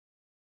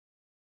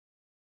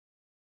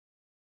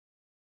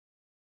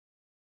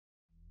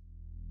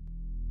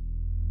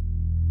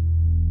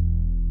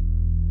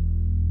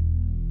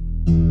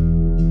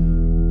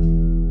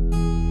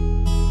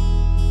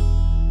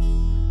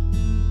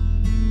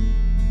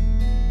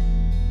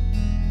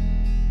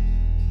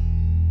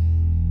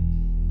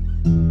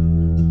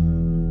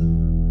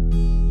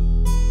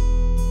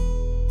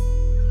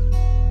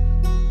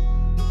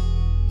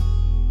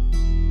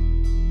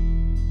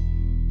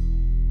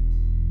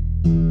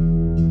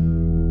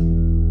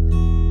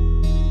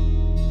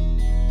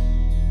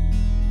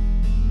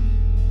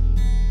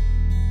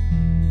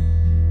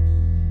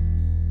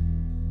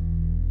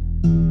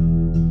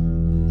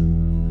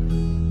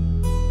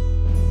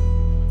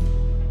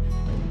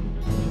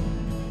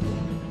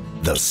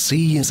The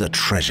sea is a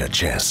treasure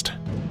chest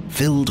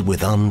filled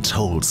with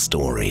untold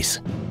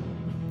stories.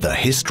 The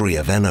history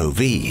of NOV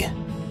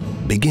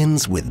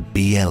begins with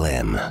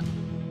BLM.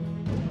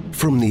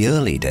 From the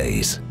early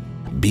days,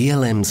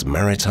 BLM's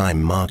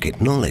maritime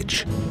market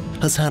knowledge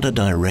has had a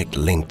direct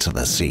link to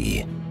the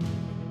sea,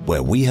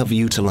 where we have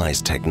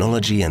utilized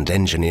technology and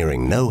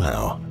engineering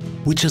know-how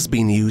which has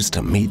been used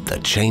to meet the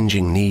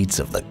changing needs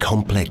of the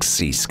complex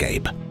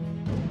seascape.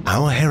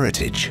 Our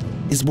heritage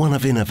is one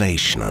of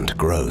innovation and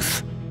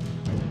growth.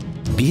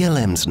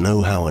 BLM's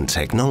know-how and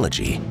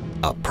technology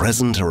are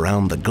present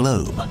around the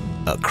globe,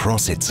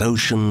 across its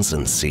oceans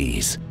and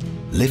seas,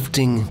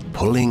 lifting,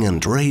 pulling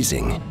and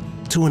raising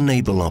to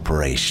enable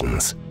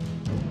operations.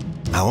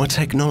 Our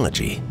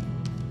technology,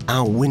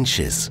 our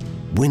winches,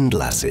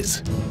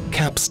 windlasses,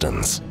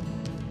 capstans,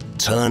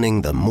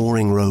 turning the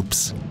mooring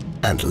ropes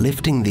and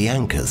lifting the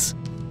anchors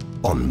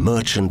on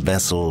merchant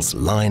vessels,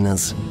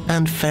 liners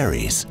and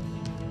ferries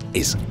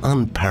is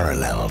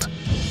unparalleled.